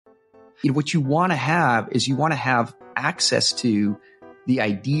what you want to have is you want to have access to the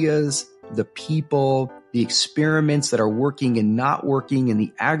ideas, the people, the experiments that are working and not working, and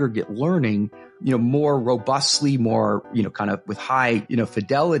the aggregate learning, more robustly, more, kind of with high,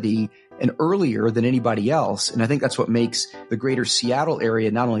 fidelity and earlier than anybody else. And I think that's what makes the greater Seattle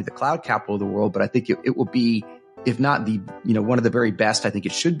area not only the cloud capital of the world, but I think it will be, if not the, one of the very best, I think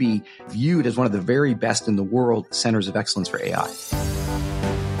it should be viewed as one of the very best in the world centers of excellence for AI.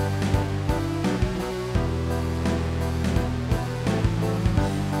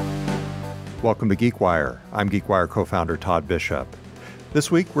 Welcome to GeekWire. I'm GeekWire co-founder Todd Bishop. This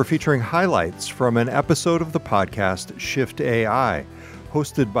week, we're featuring highlights from an episode of the podcast Shift AI,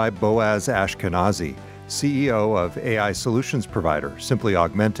 hosted by Boaz Ashkenazi, CEO of AI solutions provider Simply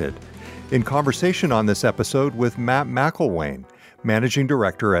Augmented, in conversation on this episode with Matt McIlwain, managing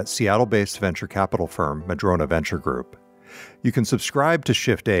director at Seattle-based venture capital firm Madrona Venture Group. You can subscribe to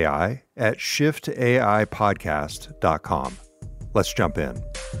Shift AI at shiftaipodcast.com. Let's jump in.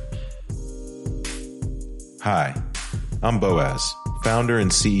 Hi, I'm Boaz, founder and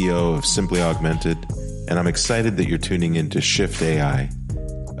CEO of Simply Augmented, and I'm excited that you're tuning into Shift AI,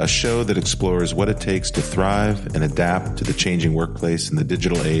 a show that explores what it takes to thrive and adapt to the changing workplace in the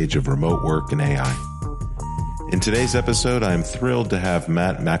digital age of remote work and AI. In today's episode, I'm thrilled to have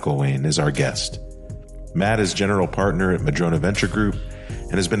Matt McIlwain as our guest. Matt is general partner at Madrona Venture Group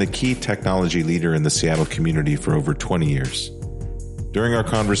and has been a key technology leader in the Seattle community for over 20 years. During our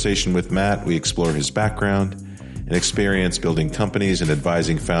conversation with Matt, we explore his background and experience building companies and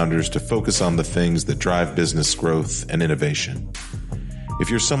advising founders to focus on the things that drive business growth and innovation. If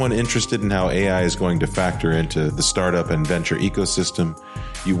you're someone interested in how AI is going to factor into the startup and venture ecosystem,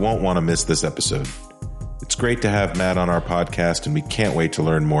 you won't want to miss this episode. It's great to have Matt on our podcast, and we can't wait to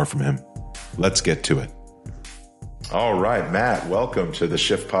learn more from him. Let's get to it. All right, Matt, welcome to the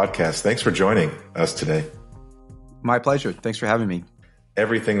Shift Podcast. Thanks for joining us today. My pleasure. Thanks for having me.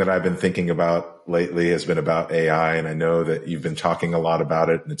 Everything that I've been thinking about lately has been about AI, and I know that you've been talking a lot about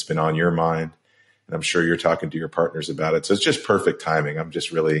it, and it's been on your mind, and I'm sure you're talking to your partners about it. So it's just perfect timing. I'm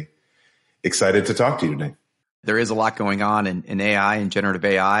just really excited to talk to you today. There is a lot going on in AI and generative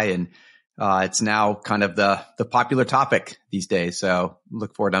AI, and it's now kind of the popular topic these days. So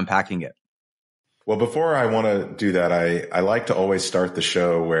look forward to unpacking it. Well, before I want to do that, I like to always start the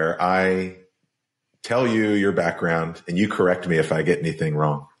show where I tell you your background and you correct me if I get anything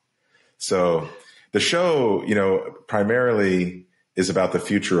wrong. So the show, primarily is about the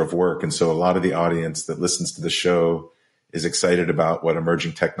future of work. And so a lot of the audience that listens to the show is excited about what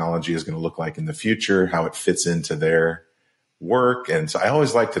emerging technology is going to look like in the future, how it fits into their work. And so I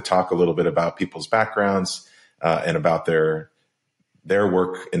always like to talk a little bit about people's backgrounds and about their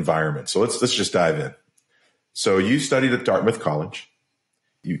work environment. So let's just dive in. So you studied at Dartmouth College.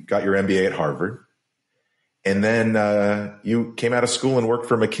 You got your MBA at Harvard. And then you came out of school and worked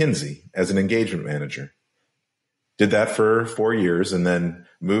for McKinsey as an engagement manager. Did that for 4 years and then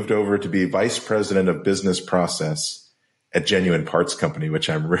moved over to be vice president of business process at Genuine Parts Company, which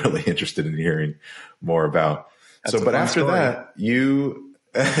I'm really interested in hearing more about. But after that,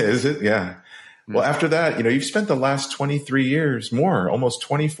 is it? Yeah. Well, after that, you've spent the last 23 years, almost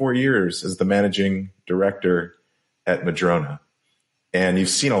 24 years as the managing director at Madrona. And you've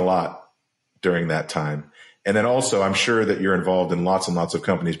seen a lot during that time. And then also, I'm sure that you're involved in lots and lots of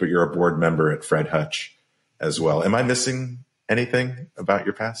companies, but you're a board member at Fred Hutch as well. Am I missing anything about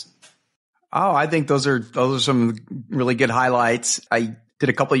your past? Oh, I think those are some really good highlights. I did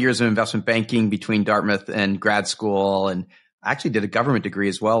a couple of years of investment banking between Dartmouth and grad school, and I actually did a government degree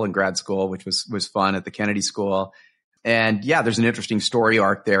as well in grad school, which was fun at the Kennedy School. And yeah, there's an interesting story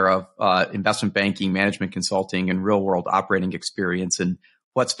arc there of investment banking, management consulting, and real world operating experience, and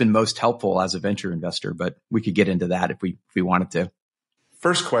what's been most helpful as a venture investor. But we could get into that if we wanted to.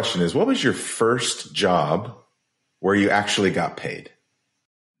 First question is, what was your first job where you actually got paid?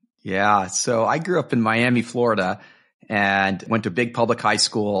 Yeah. So I grew up in Miami, Florida, and went to big public high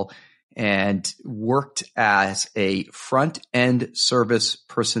school and worked as a front-end service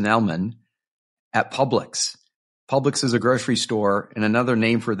personnelman at Publix. Publix is a grocery store, and another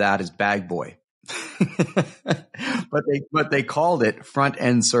name for that is bag boy. But they called it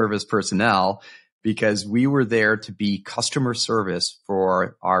front-end service personnel because we were there to be customer service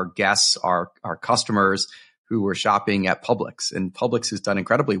for our guests, our customers who were shopping at Publix. And Publix has done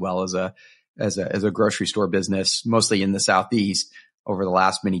incredibly well as a grocery store business, mostly in the Southeast over the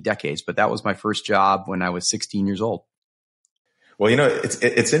last many decades. But that was my first job when I was 16 years old. Well,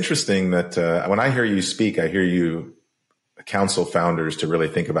 it's interesting that when I hear you speak, I hear you counsel founders to really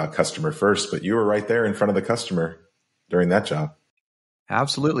think about customer first, but you were right there in front of the customer during that job.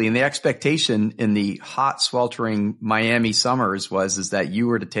 Absolutely. And the expectation in the hot, sweltering Miami summers is that you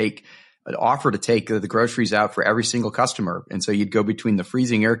were to offer to take the groceries out for every single customer. And so you'd go between the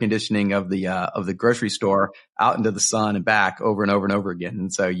freezing air conditioning of the grocery store out into the sun and back over and over and over again.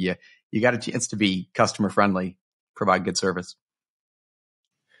 And so you got a chance to be customer friendly, provide good service.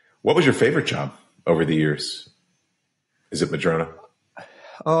 What was your favorite job over the years? Is it Madrona?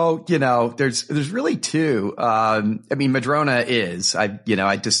 Oh, there's really two. Madrona is,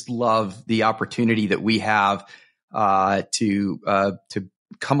 I just love the opportunity that we have, to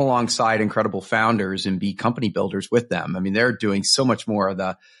come alongside incredible founders and be company builders with them. I mean, they're doing so much more of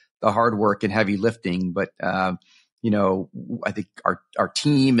the hard work and heavy lifting, but, I think our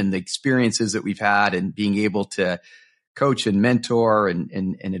team and the experiences that we've had and being able to coach and mentor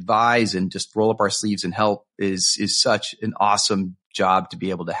and advise and just roll up our sleeves and help is such an awesome job to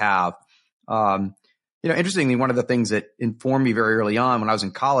be able to have. Interestingly, one of the things that informed me very early on when I was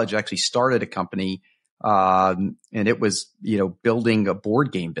in college, I actually started a company, and it was, building a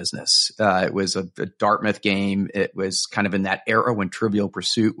board game business. It was a Dartmouth game. It was kind of in that era when Trivial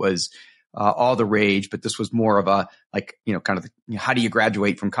Pursuit was all the rage, but this was more of a how do you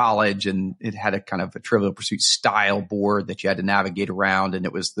graduate from college? And it had a kind of a Trivial Pursuit style board that you had to navigate around, and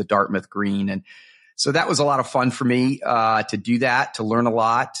it was the Dartmouth green. And so that was a lot of fun for me to do that, to learn a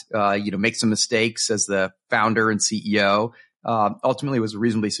lot, make some mistakes as the founder and CEO. Ultimately, it was a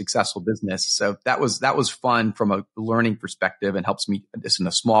reasonably successful business. So that was fun from a learning perspective and helps me just in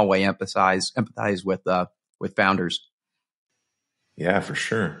a small way empathize with founders. Yeah, for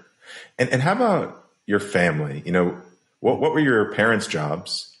sure. And how about your family? What were your parents'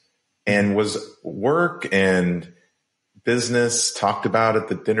 jobs, and was work and business talked about at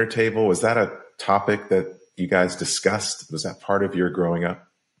the dinner table? Was that a topic that you guys discussed? Was that part of your growing up?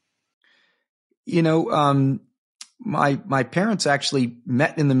 My parents actually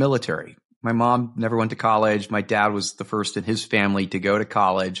met in the military. My mom never went to college. My dad was the first in his family to go to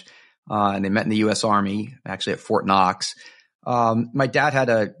college, and they met in the U.S. Army, actually at Fort Knox. My dad had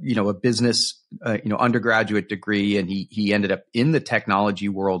a business, undergraduate degree, and he ended up in the technology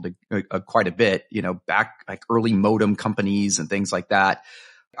world quite a bit, back like early modem companies and things like that.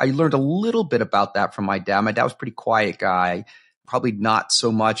 I learned a little bit about that from my dad. My dad was a pretty quiet guy, probably not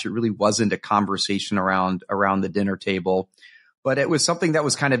so much. It really wasn't a conversation around the dinner table, but it was something that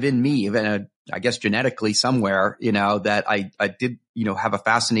was kind of in me, even I guess genetically somewhere, that I did, have a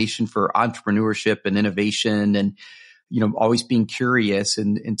fascination for entrepreneurship and innovation and, always being curious.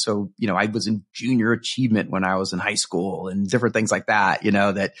 And so, I was in junior achievement when I was in high school and different things like that,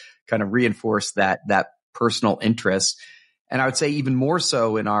 that kind of reinforced that personal interest. And I would say even more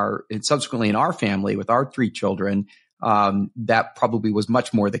so subsequently in our family with our three children, that probably was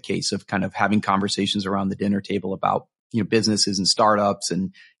much more the case of kind of having conversations around the dinner table about, businesses and startups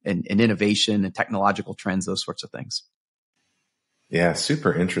and innovation and technological trends, those sorts of things. Yeah,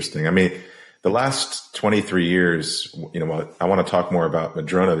 super interesting. I mean, the last 23 years, I want to talk more about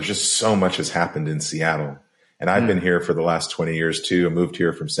Madrona. There's just so much has happened in Seattle. And I've been here for the last 20 years too. I moved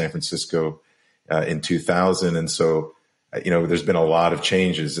here from San Francisco in 2000. And so, there's been a lot of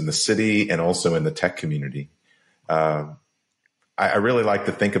changes in the city and also in the tech community. I really like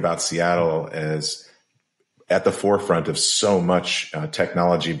to think about Seattle as at the forefront of so much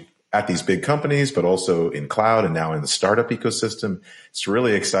technology at these big companies, but also in cloud and now in the startup ecosystem. It's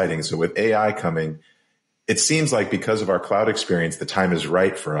really exciting. So with AI coming, it seems like because of our cloud experience, the time is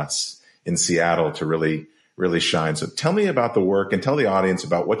right for us in Seattle to really, really shine. So tell me about the work and tell the audience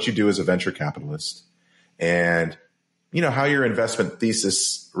about what you do as a venture capitalist and, how your investment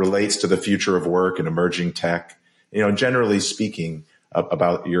thesis relates to the future of work and emerging tech, generally speaking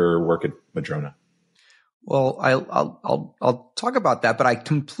about your work at Madrona. Well, I'll talk about that, but I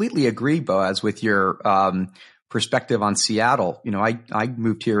completely agree, Boaz, with your perspective on Seattle. I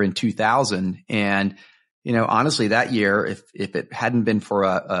moved here in 2000, and honestly, that year, if it hadn't been for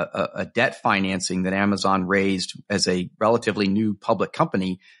a debt financing that Amazon raised as a relatively new public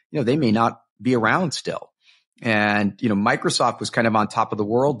company, they may not be around still. And Microsoft was kind of on top of the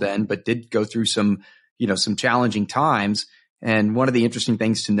world then, but did go through some challenging times. And one of the interesting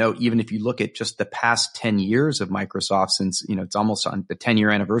things to note, even if you look at just the past 10 years of Microsoft, since, it's almost on the 10-year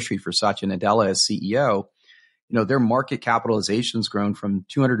anniversary for Satya Nadella as CEO, their market capitalization's grown from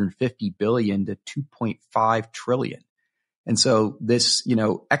 250 billion to 2.5 trillion. And so this,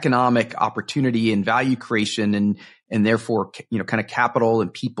 economic opportunity and value creation and therefore, kind of capital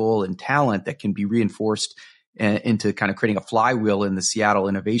and people and talent that can be reinforced into kind of creating a flywheel in the Seattle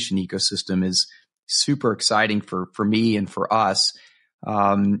innovation ecosystem is super exciting for me and for us.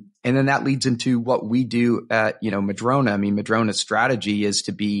 And then that leads into what we do at, Madrona. I mean, Madrona's strategy is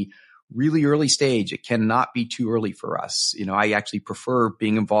to be really early stage. It cannot be too early for us. I actually prefer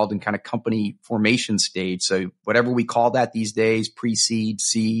being involved in kind of company formation stage. So whatever we call that these days, pre-seed,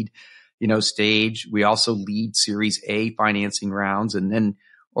 seed, stage. We also lead Series A financing rounds. And then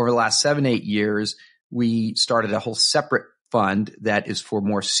over the last 7-8 years, we started a whole separate fund that is for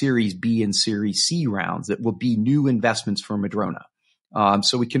more Series B and Series C rounds that will be new investments for Madrona.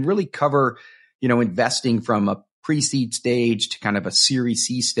 So we can really cover, investing from a pre-seed stage to kind of a Series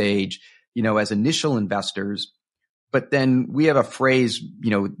C stage, as initial investors. But then we have a phrase,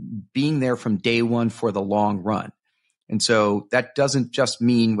 being there from day one for the long run. And so that doesn't just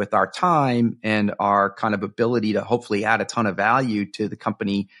mean with our time and our kind of ability to hopefully add a ton of value to the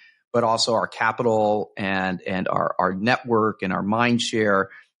company, but also our capital and our network and our mind share,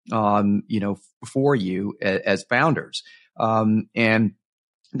 for you as founders. And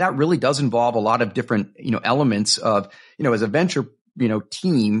that really does involve a lot of different, elements of, as a venture,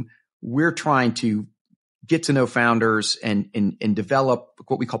 team, we're trying to get to know founders and develop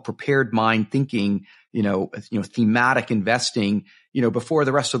what we call prepared mind thinking, thematic investing, before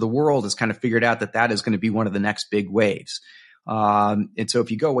the rest of the world has kind of figured out that is going to be one of the next big waves. And so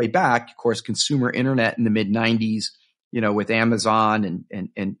if you go way back, of course, consumer internet in the mid 90s, with Amazon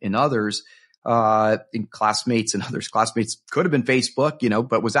and others, in classmates and others, classmates could have been Facebook,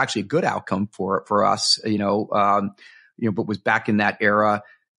 but was actually a good outcome for us, but was back in that era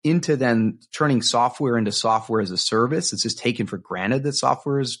into then turning software into software as a service. It's just taken for granted that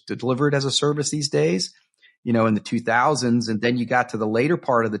software is delivered as a service these days, in the 2000s. And then you got to the later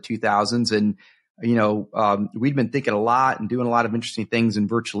part of the 2000s and, we'd been thinking a lot and doing a lot of interesting things in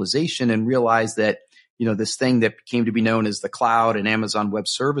virtualization and realized that, this thing that came to be known as the cloud and Amazon Web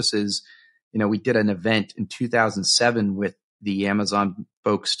Services, we did an event in 2007 with the Amazon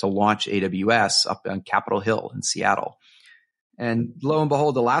folks to launch AWS up on Capitol Hill in Seattle. And lo and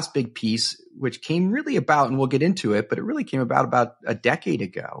behold, the last big piece, which came really about, and we'll get into it, but it really came about a decade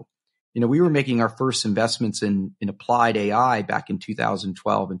ago. We were making our first investments in applied AI back in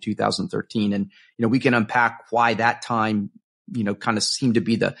 2012 and 2013. And, we can unpack why that time, kind of seemed to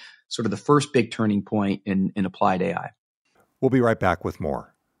be the sort of the first big turning point in applied AI. We'll be right back with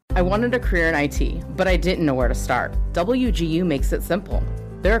more. I wanted a career in IT, but I didn't know where to start. WGU makes it simple.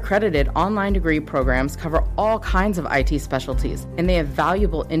 Their accredited online degree programs cover all kinds of IT specialties, and they have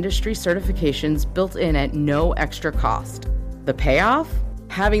valuable industry certifications built in at no extra cost. The payoff?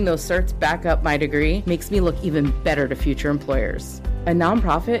 Having those certs back up my degree makes me look even better to future employers. A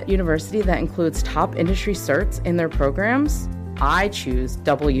nonprofit university that includes top industry certs in their programs? I choose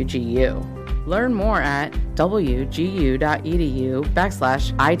WGU. Learn more at wgu.edu/IT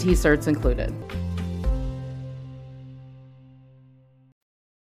certs included.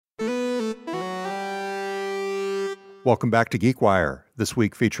 Welcome back to GeekWire, this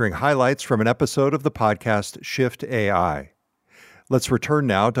week featuring highlights from an episode of the podcast Shift AI. Let's return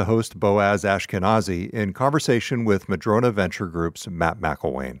now to host Boaz Ashkenazi in conversation with Madrona Venture Group's Matt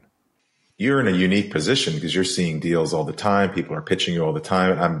McIlwain. You're in a unique position because you're seeing deals all the time. People are pitching you all the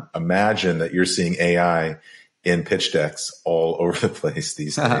time. I imagine that you're seeing AI in pitch decks all over the place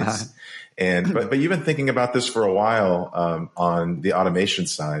these days. But you've been thinking about this for a while on the automation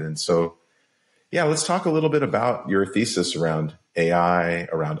side. And so, yeah, let's talk a little bit about your thesis around AI,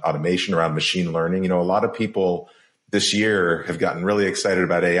 around automation, around machine learning. A lot of people this year have gotten really excited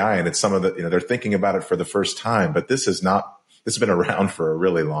about AI, and it's some of the, they're thinking about it for the first time, but this has been around for a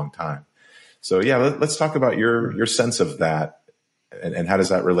really long time. So yeah, let's talk about your sense of that and how does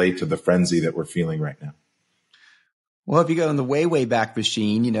that relate to the frenzy that we're feeling right now? Well, if you go in the way back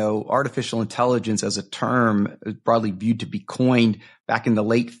machine, artificial intelligence as a term is broadly viewed to be coined back in the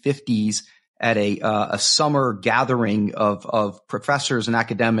late 50s at a summer gathering of professors and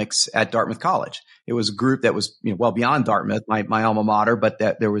academics at Dartmouth College. It was a group that was, well beyond Dartmouth, my alma mater, but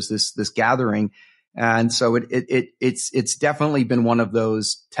that there was this gathering. And so it's definitely been one of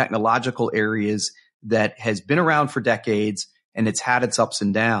those technological areas that has been around for decades, and it's had its ups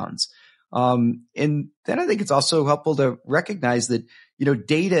and downs. And then I think it's also helpful to recognize that,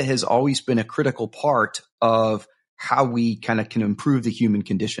 data has always been a critical part of how we kind of can improve the human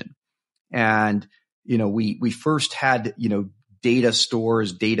condition. And, we first had, data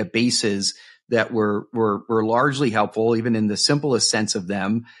stores, databases that were largely helpful, even in the simplest sense of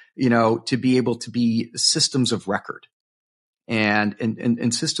them, to be able to be systems of record.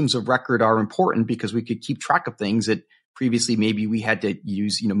 And systems of record are important because we could keep track of things that previously maybe we had to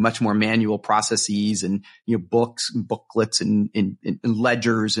use, much more manual processes and, books and booklets and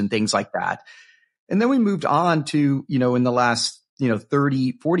ledgers and things like that. And then we moved on to, in the last,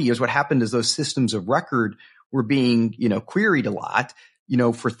 30, 40 years, what happened is those systems of record were being, queried a lot,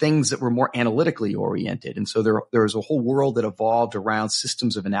 for things that were more analytically oriented. And so there was a whole world that evolved around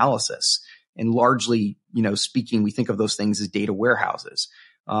systems of analysis. And largely, speaking, we think of those things as data warehouses.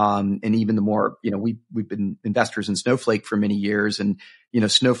 And even the more, we've been investors in Snowflake for many years. And,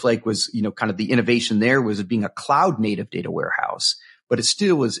 Snowflake was, kind of the innovation there was being a cloud native data warehouse. But it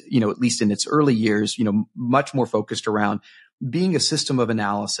still was, at least in its early years, much more focused around being a system of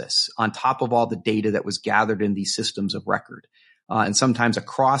analysis on top of all the data that was gathered in these systems of record. And sometimes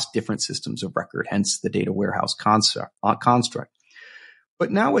across different systems of record, hence the data warehouse construct. But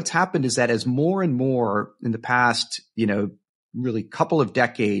now what's happened is that as more and more in the past, really couple of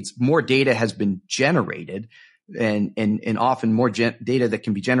decades, more data has been generated and often more data that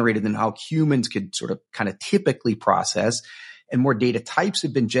can be generated than how humans could sort of kind of typically process. And more data types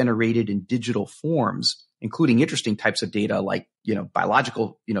have been generated in digital forms, including interesting types of data like,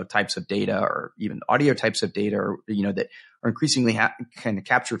 biological, types of data or even audio types of data, or, that are increasingly kind of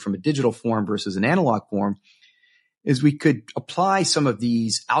captured from a digital form versus an analog form. Is we could apply some of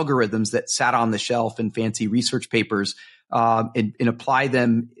these algorithms that sat on the shelf in fancy research papers and apply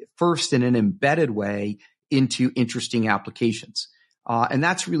them first in an embedded way into interesting applications. And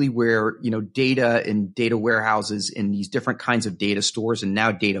that's really where, data and data warehouses in these different kinds of data stores and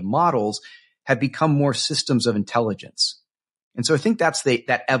now data models have become more systems of intelligence. And so I think that's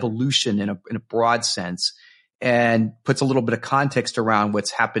that evolution in a broad sense, and puts a little bit of context around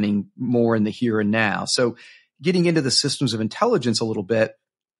what's happening more in the here and now. So getting into the systems of intelligence a little bit,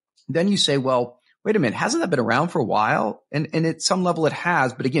 then you say, well, wait a minute, hasn't that been around for a while? And at some level it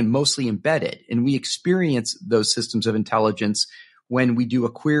has, but again, mostly embedded. And we experience those systems of intelligence when we do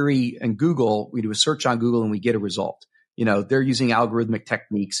a query in Google, we do a search on Google and we get a result. They're using algorithmic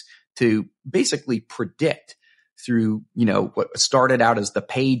techniques to basically predict through, what started out as the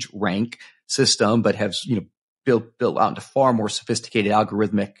page rank system, but has, built out into far more sophisticated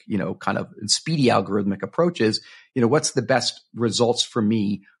algorithmic, kind of speedy algorithmic approaches, what's the best results for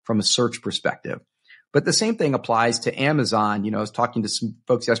me from a search perspective. But the same thing applies to Amazon. I was talking to some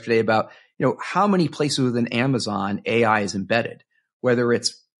folks yesterday about, how many places within Amazon AI is embedded, whether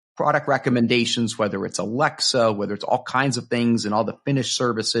it's product recommendations, whether it's Alexa, whether it's all kinds of things and all the finished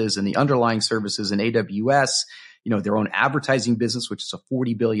services and the underlying services in AWS, their own advertising business, which is a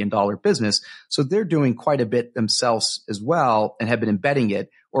 $40 billion business. So they're doing quite a bit themselves as well and have been embedding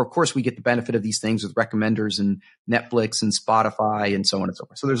it. Or of course, we get the benefit of these things with recommenders and Netflix and Spotify and so on and so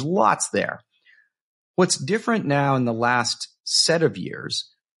forth. So there's lots there. What's different now in the last set of years,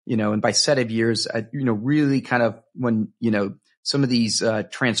 and by set of years, really kind of when, some of these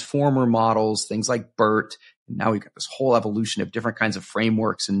transformer models, things like BERT, and now we've got this whole evolution of different kinds of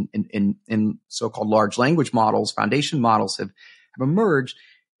frameworks and so-called large language models, foundation models have emerged,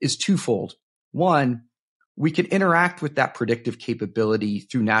 is twofold. One, we can interact with that predictive capability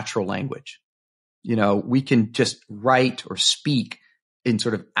through natural language. We can just write or speak and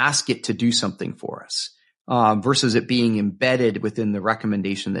sort of ask it to do something for us, versus it being embedded within the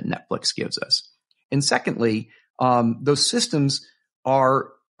recommendation that Netflix gives us. And secondly, those systems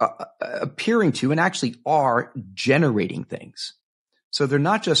are appearing to and actually are generating things. So they're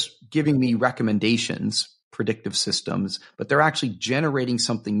not just giving me recommendations, predictive systems, but they're actually generating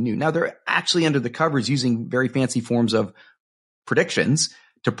something new. Now they're actually under the covers using very fancy forms of predictions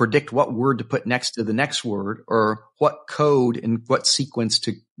to predict what word to put next to the next word, or what code and what sequence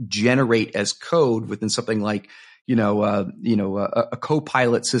to generate as code within something like, a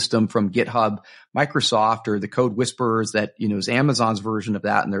Copilot system from GitHub, Microsoft, or the Code Whisperers that, is Amazon's version of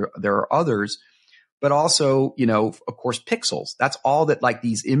that. And there are others, but also, of course, pixels. That's all that like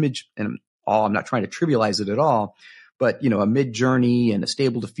these image, and I'm not trying to trivialize it at all, but, a Midjourney and a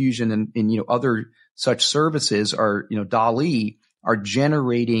Stable Diffusion and other such services are, DALL-E are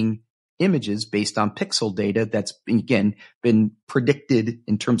generating images based on pixel data that's, again, been predicted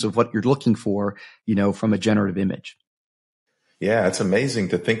in terms of what you're looking for, from a generative image. Yeah, it's amazing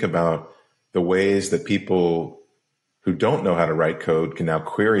to think about the ways that people who don't know how to write code can now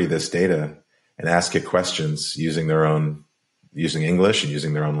query this data and ask it questions using English and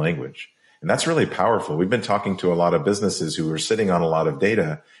using their own language. And that's really powerful. We've been talking to a lot of businesses who are sitting on a lot of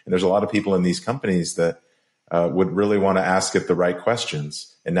data, and there's a lot of people in these companies that would really want to ask it the right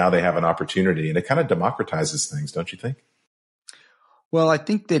questions. And now they have an opportunity, and it kind of democratizes things, don't you think? Well, I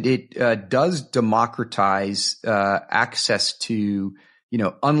think that it does democratize access to,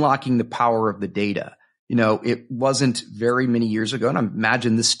 unlocking the power of the data. It wasn't very many years ago, and I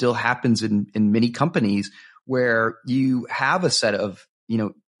imagine this still happens in many companies, where you have a set of,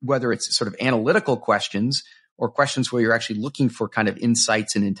 whether it's sort of analytical questions or questions where you're actually looking for kind of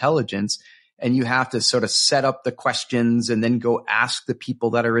insights and intelligence. And you have to sort of set up the questions and then go ask the people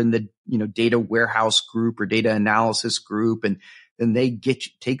that are in the, data warehouse group or data analysis group. And then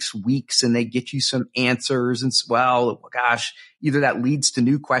takes weeks and they get you some answers. And well, gosh, either that leads to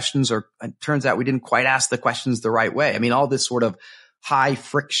new questions or it turns out we didn't quite ask the questions the right way. I mean, all this sort of high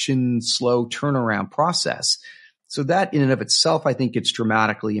friction, slow turnaround process. So that in and of itself, I think it's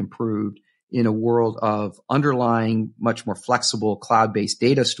dramatically improved in a world of underlying, much more flexible cloud-based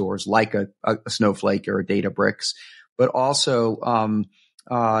data stores like a Snowflake or a Databricks, but also,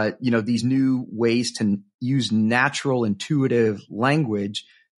 these new ways to use natural, intuitive language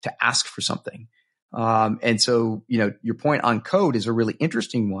to ask for something. And so, your point on code is a really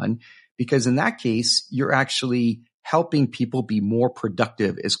interesting one because in that case, you're actually helping people be more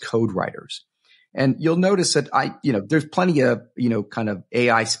productive as code writers. And you'll notice that there's plenty of, kind of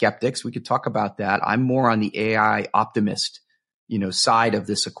AI skeptics. We could talk about that. I'm more on the AI optimist, side of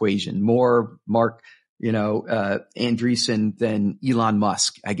this equation, more Mark, Andreessen than Elon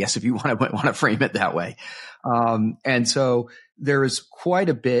Musk, I guess, if you want to frame it that way. And so there is quite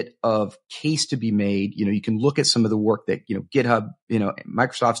a bit of case to be made. You can look at some of the work that, GitHub,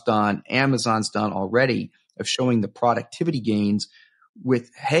 Microsoft's done, Amazon's done already of showing the productivity gains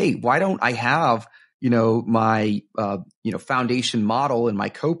with, hey, why don't I have, my, foundation model and my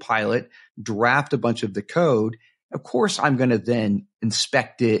Copilot draft a bunch of the code. Of course, I'm going to then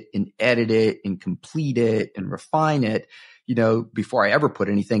inspect it and edit it and complete it and refine it, before I ever put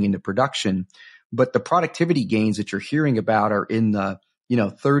anything into production. But the productivity gains that you're hearing about are in the,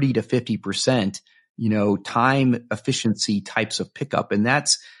 30 to 50%, time efficiency types of pickup. And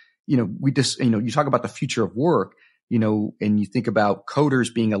that's, we just, you talk about the future of work, and you think about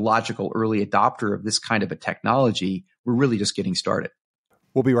coders being a logical early adopter of this kind of a technology. We're really just getting started.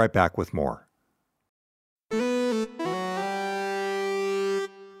 We'll be right back with more.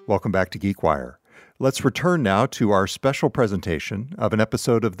 Welcome back to GeekWire. Let's return now to our special presentation of an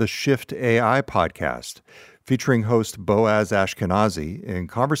episode of the Shift AI podcast, featuring host Boaz Ashkenazi in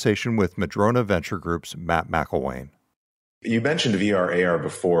conversation with Madrona Venture Group's Matt McIlwain. You mentioned VR, AR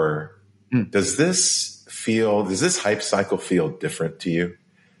before. Does this hype cycle feel different to you?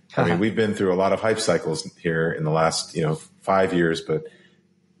 I mean, we've been through a lot of hype cycles here in the last, 5 years, but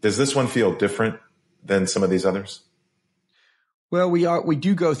does this one feel different than some of these others? Well, we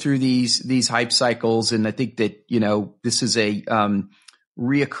do go through these hype cycles. And I think that, this is a,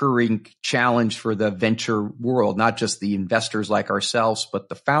 reoccurring challenge for the venture world, not just the investors like ourselves, but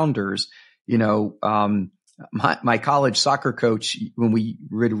the founders. My college soccer coach, when we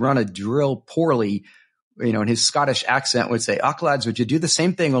would run a drill poorly, and his Scottish accent would say, lads, would you do the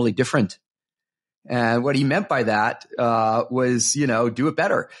same thing, only different? And what he meant by that, was, do it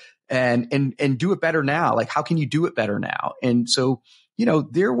better and do it better now. Like, how can you do it better now? And so,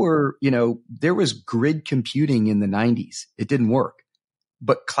 there was grid computing in the 90s. It didn't work,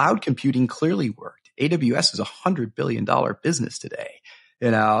 but cloud computing clearly worked. AWS is $100 billion business today,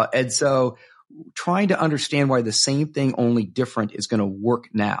 and so trying to understand why the same thing, only different, is going to work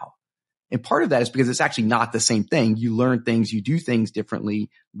now. And part of that is because it's actually not the same thing. You learn things, you do things differently,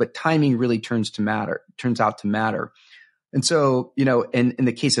 but timing really turns out to matter. And so, in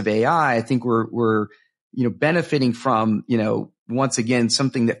the case of AI, I think we're benefiting from, once again,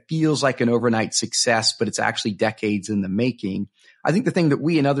 something that feels like an overnight success, but it's actually decades in the making. I think the thing that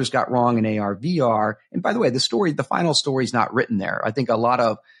we and others got wrong in AR, VR, and by the way, the final story is not written there. I think a lot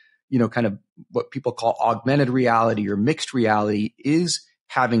of, kind of what people call augmented reality or mixed reality is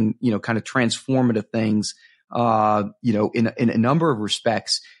having, kind of transformative things, in a number of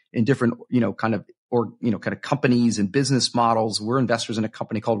respects in different, kind of companies and business models. We're investors in a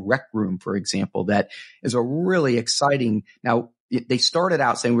company called Rec Room, for example, that is a really exciting. Now, they started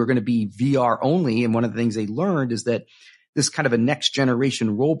out saying we're going to be VR only. And one of the things they learned is that this kind of a next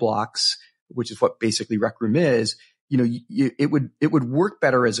generation Roblox, which is what basically Rec Room is, it would work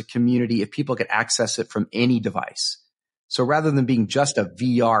better as a community if people could access it from any device. So rather than being just a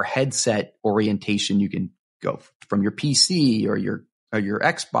VR headset orientation, you can go from your PC or your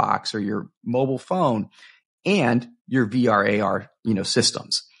Xbox or your mobile phone and your VR, AR,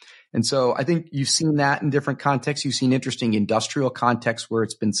 systems. And so I think you've seen that in different contexts. You've seen interesting industrial contexts where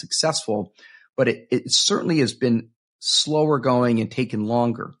it's been successful, but it certainly has been slower going and taken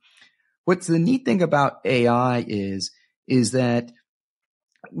longer. What's the neat thing about AI is that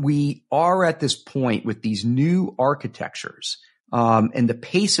we are at this point with these new architectures, and the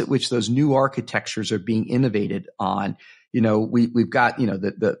pace at which those new architectures are being innovated on. We've got,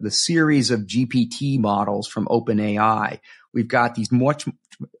 the series of GPT models from OpenAI. We've got these much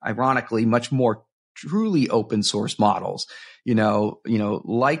more truly open source models,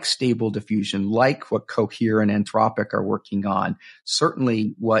 like Stable Diffusion, like what Cohere and Anthropic are working on,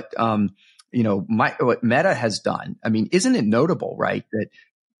 certainly what, what Meta has done. I mean, isn't it notable, right? That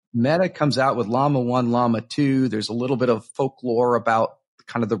Meta comes out with Llama 1, Llama 2. There's a little bit of folklore about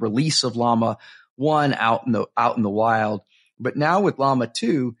kind of the release of Llama 1 out in the wild. But now with Llama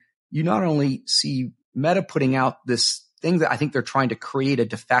 2, you not only see Meta putting out this thing that I think they're trying to create a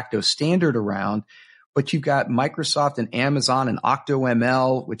de facto standard around, but you've got Microsoft and Amazon and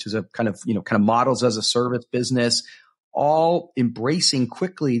OctoML, which is a kind of models as a service business, all embracing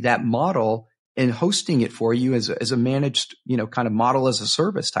quickly that model and hosting it for you as a managed, kind of model as a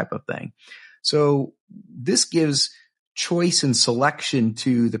service type of thing. So this gives choice and selection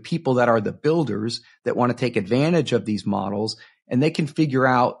to the people that are the builders that want to take advantage of these models, and they can figure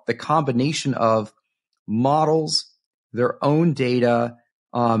out the combination of models, their own data,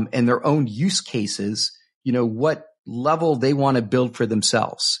 and their own use cases, what level they want to build for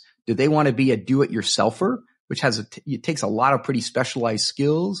themselves. Do they want to be a do-it-yourselfer, which it takes a lot of pretty specialized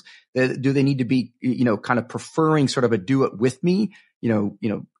skills? Do they need to be, kind of preferring sort of a do it with me,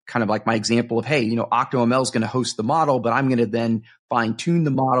 kind of like my example of, hey, OctoML is going to host the model, but I'm going to then fine tune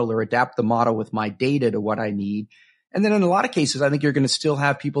the model or adapt the model with my data to what I need. And then in a lot of cases, I think you're going to still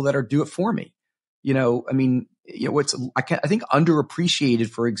have people that are do it for me. What's I think underappreciated,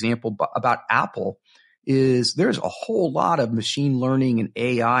 for example, about Apple is there's a whole lot of machine learning and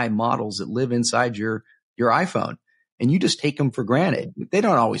AI models that live inside your iPhone, and you just take them for granted. They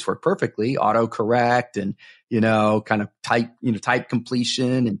don't always work perfectly, autocorrect and, kind of type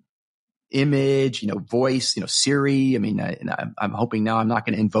completion and image, voice, Siri. I mean, I'm hoping now I'm not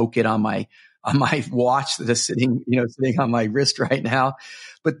going to invoke it on my watch that is sitting on my wrist right now.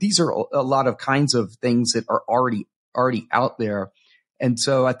 But these are a lot of kinds of things that are already out there. And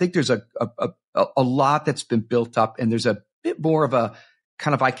so I think there's a lot that's been built up, and there's a bit more of a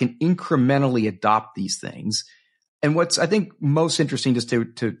kind of, I can incrementally adopt these things. And what's, I think, most interesting, just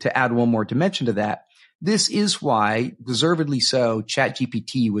to add one more dimension to that, this is why, deservedly so,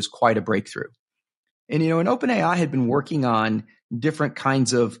 ChatGPT was quite a breakthrough. And, and OpenAI had been working on different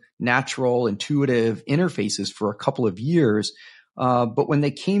kinds of natural, intuitive interfaces for a couple of years. But when they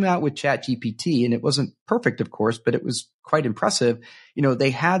came out with ChatGPT, and it wasn't perfect, of course, but it was quite impressive,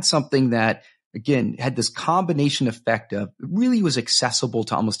 they had something that, again, had this combination effect of really was accessible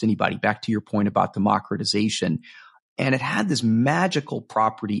to almost anybody, back to your point about democratization. And it had this magical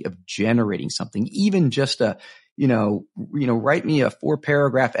property of generating something, even just write me a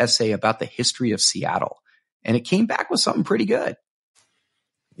 4-paragraph essay about the history of Seattle. And it came back with something pretty good.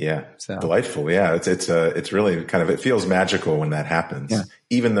 Yeah. So. Delightful. Yeah. It's really kind of, it feels magical when that happens,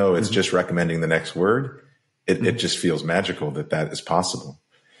 even though it's just recommending the next word. It just feels magical that is possible.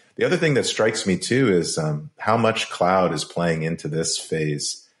 The other thing that strikes me too is how much cloud is playing into this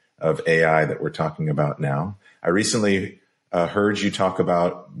phase of AI that we're talking about now. I recently heard you talk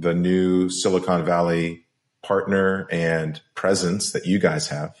about the new Silicon Valley partner and presence that you guys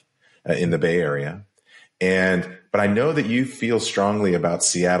have in the Bay Area. But I know that you feel strongly about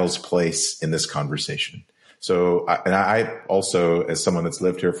Seattle's place in this conversation. So, I also, as someone that's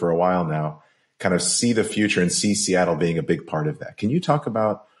lived here for a while now, kind of see the future and see Seattle being a big part of that. Can you talk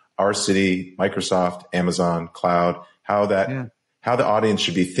about our city, Microsoft, Amazon, cloud, how the audience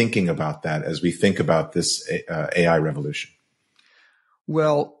should be thinking about that as we think about this AI revolution?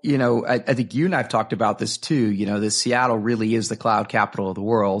 Well, I think you and I've talked about this too. This Seattle really is the cloud capital of the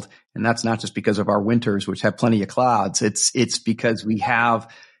world. And that's not just because of our winters, which have plenty of clouds. It's because we have,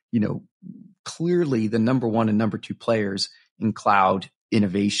 clearly the number one and number two players in cloud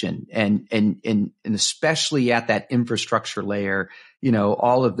innovation, and especially at that infrastructure layer,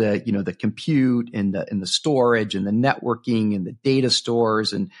 all of the, the compute and the storage and the networking and the data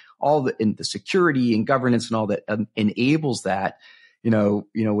stores and and the security and governance and all that enables that.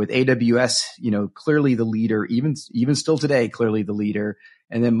 With AWS, clearly the leader, even still today, clearly the leader.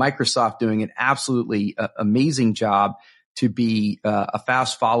 And then Microsoft doing an absolutely amazing job to be a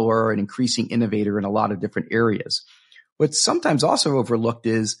fast follower and increasing innovator in a lot of different areas. What's sometimes also overlooked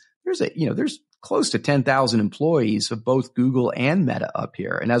is there's close to 10,000 employees of both Google and Meta up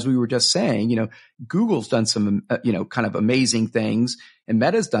here. And as we were just saying, Google's done some, kind of amazing things, and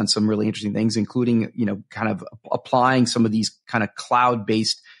Meta's done some really interesting things, including, kind of applying some of these kind of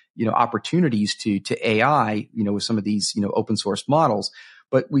cloud-based, opportunities to AI, with some of these, open source models.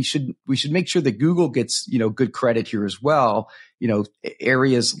 But we should make sure that Google gets, good credit here as well.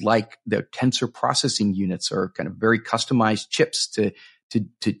 Areas like the tensor processing units are kind of very customized chips to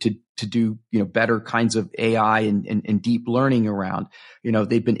to do, better kinds of AI and deep learning around.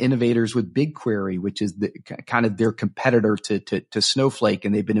 They've been innovators with BigQuery, which is kind of their competitor to Snowflake,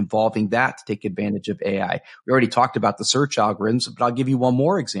 and they've been evolving that to take advantage of AI. We already talked about the search algorithms, but I'll give you one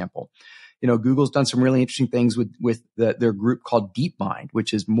more example. Google's done some really interesting things with their group called DeepMind,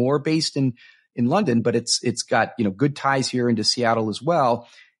 which is more based in London, but it's got, good ties here into Seattle as well.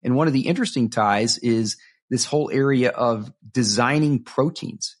 And one of the interesting ties is this whole area of designing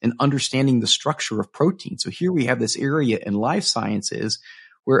proteins and understanding the structure of proteins. So here we have this area in life sciences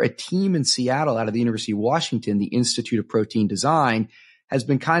where a team in Seattle out of the University of Washington, the Institute of Protein Design, has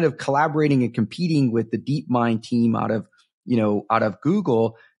been kind of collaborating and competing with the DeepMind team out of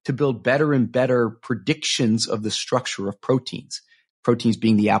Google to build better and better predictions of the structure of proteins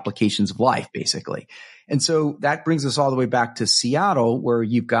being the applications of life, basically. And so that brings us all the way back to Seattle, where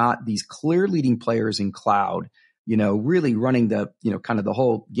you've got these clear leading players in cloud, really running the, kind of the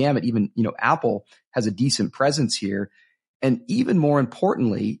whole gamut. Even, Apple has a decent presence here. And even more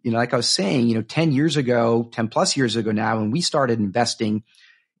importantly, like I was saying, 10 plus years ago now, when we started investing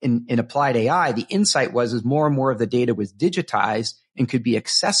in applied AI, the insight was more and more of the data was digitized and could be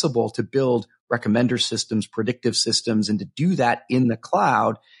accessible to build recommender systems, predictive systems, and to do that in the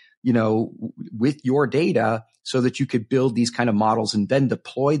cloud, with your data so that you could build these kind of models and then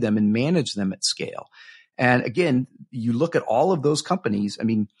deploy them and manage them at scale. And again, you look at all of those companies. I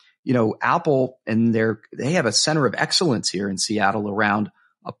mean, Apple and they have a center of excellence here in Seattle around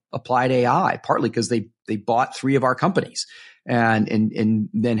applied AI, partly because they bought 3 of our companies and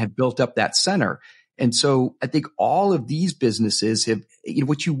then have built up that center. And so I think all of these businesses have,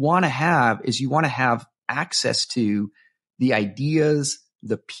 what you want to have is access to the ideas,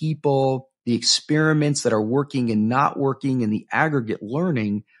 the people, the experiments that are working and not working, and the aggregate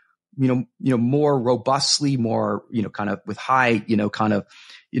learning, more robustly, more, kind of with high,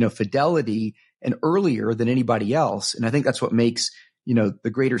 fidelity and earlier than anybody else. And I think that's what makes,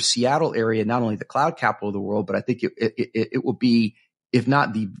 the greater Seattle area, not only the cloud capital of the world, but I think it will be, if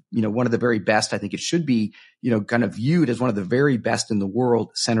not the, one of the very best, I think it should be, kind of viewed as one of the very best in the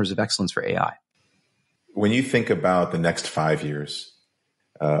world centers of excellence for AI. When you think about the next 5 years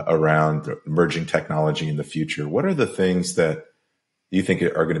around emerging technology in the future, what are the things that you think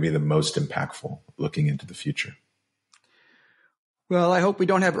are going to be the most impactful looking into the future? Well, I hope we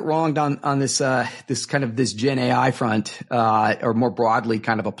don't have it wrong on this this Gen AI front, or more broadly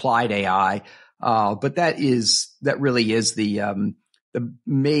kind of applied AI. But that really is the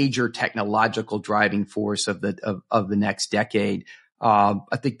major technological driving force of the next decade.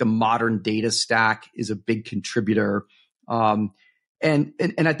 I think the modern data stack is a big contributor. And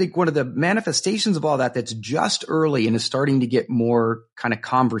I think one of the manifestations of all that's just early and is starting to get more kind of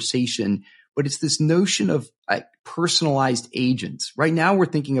conversation, but it's this notion of personalized agents. Right now we're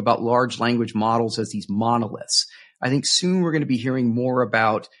thinking about large language models as these monoliths. I think soon we're going to be hearing more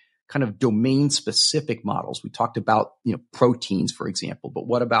about kind of domain specific models. We talked about, proteins, for example, but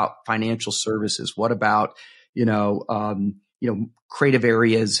what about financial services? What about, creative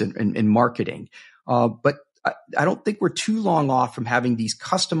areas and marketing? But I don't think we're too long off from having these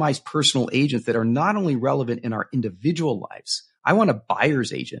customized personal agents that are not only relevant in our individual lives. I want a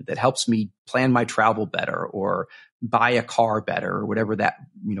buyer's agent that helps me plan my travel better or buy a car better or whatever that,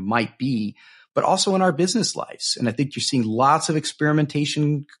 might be, but also in our business lives. And I think you're seeing lots of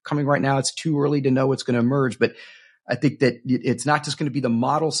experimentation coming right now. It's too early to know what's going to emerge, but I think that it's not just going to be the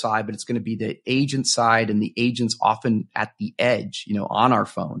model side, but it's going to be the agent side, and the agents often at the edge, on our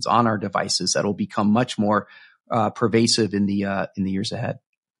phones, on our devices, that'll become much more pervasive in the years ahead.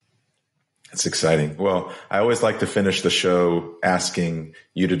 That's exciting. Well, I always like to finish the show asking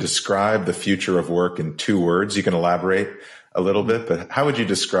you to describe the future of work in 2 words. You can elaborate a little bit, but how would you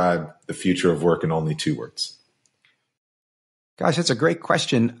describe the future of work in only 2 words? Gosh, that's a great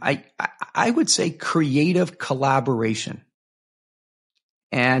question. I would say creative collaboration.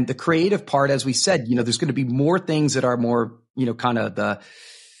 And the creative part, as we said, there's going to be more things that are more, kind of the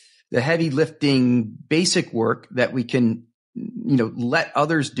heavy lifting basic work that we can, let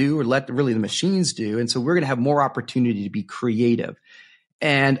others do, or let really the machines do. And so we're going to have more opportunity to be creative.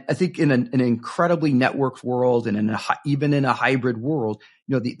 And I think in an incredibly networked world, and even in a hybrid world,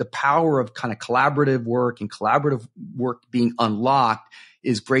 the power of kind of collaborative work and collaborative work being unlocked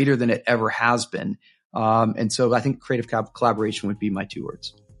is greater than it ever has been. And so I think creative collaboration would be my 2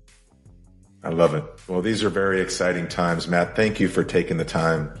 words. I love it. Well, these are very exciting times. Matt, thank you for taking the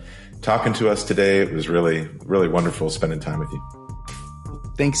time talking to us today. It was really, really wonderful spending time with you.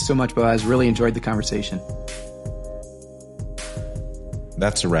 Thanks so much, Boaz. Really enjoyed the conversation.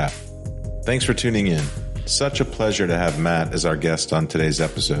 That's a wrap. Thanks for tuning in. such a pleasure to have Matt as our guest on today's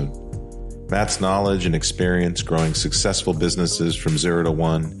episode. Matt's knowledge and experience growing successful businesses from 0 to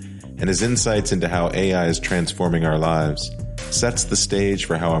 1 and his insights into how AI is transforming our lives sets the stage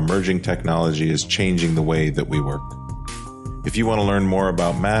for how emerging technology is changing the way that we work. If you want to learn more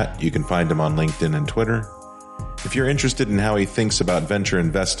about Matt, you can find him on LinkedIn and Twitter. If you're interested in how he thinks about venture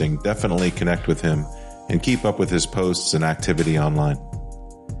investing, definitely connect with him and keep up with his posts and activity online.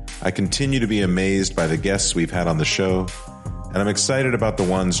 I continue to be amazed by the guests we've had on the show, and I'm excited about the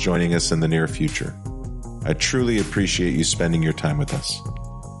ones joining us in the near future. I truly appreciate you spending your time with us.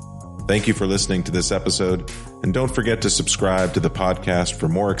 Thank you for listening to this episode, and don't forget to subscribe to the podcast for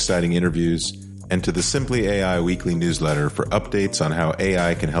more exciting interviews and to the Simply AI weekly newsletter for updates on how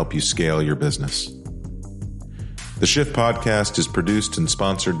AI can help you scale your business. The Shift podcast is produced and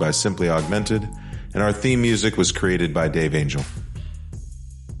sponsored by Simply Augmented, and our theme music was created by Dave Angel.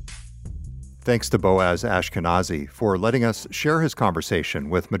 Thanks to Boaz Ashkenazi for letting us share his conversation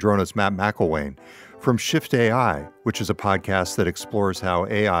with Madrona's Matt McIlwain from Shift AI, which is a podcast that explores how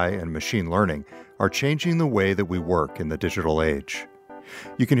AI and machine learning are changing the way that we work in the digital age.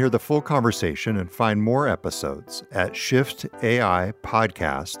 You can hear the full conversation and find more episodes at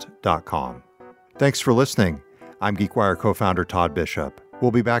shiftaipodcast.com. Thanks for listening. I'm GeekWire co-founder Todd Bishop. We'll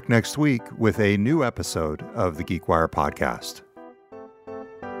be back next week with a new episode of the GeekWire podcast.